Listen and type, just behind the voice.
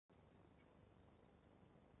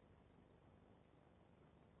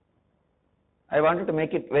I wanted to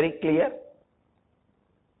make it very clear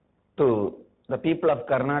to the people of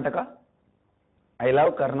Karnataka. I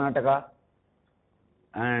love Karnataka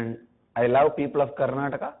and I love people of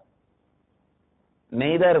Karnataka.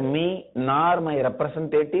 Neither me nor my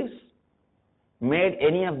representatives made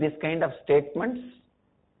any of these kind of statements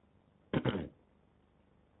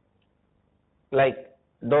like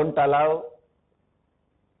don't allow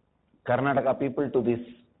Karnataka people to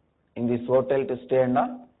in this hotel to stay and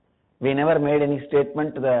all. We never made any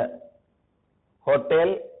statement to the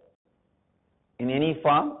hotel in any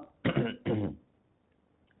form. Today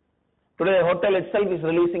the hotel itself is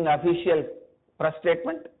releasing official press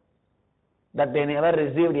statement that they never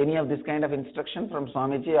received any of this kind of instruction from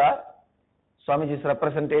Swamiji or Swamiji's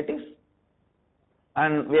representatives.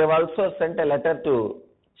 And we have also sent a letter to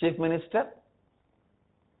Chief Minister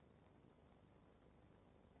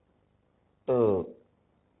to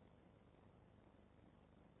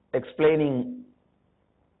explaining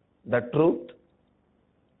the truth,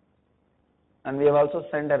 and we have also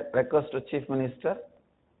sent a request to Chief Minister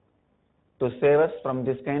to save us from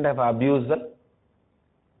this kind of abusal.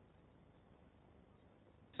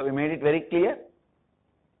 So we made it very clear,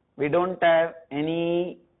 we don't have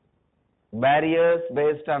any barriers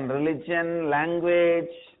based on religion, language,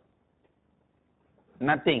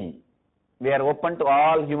 nothing. We are open to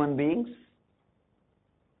all human beings.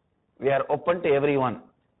 We are open to everyone.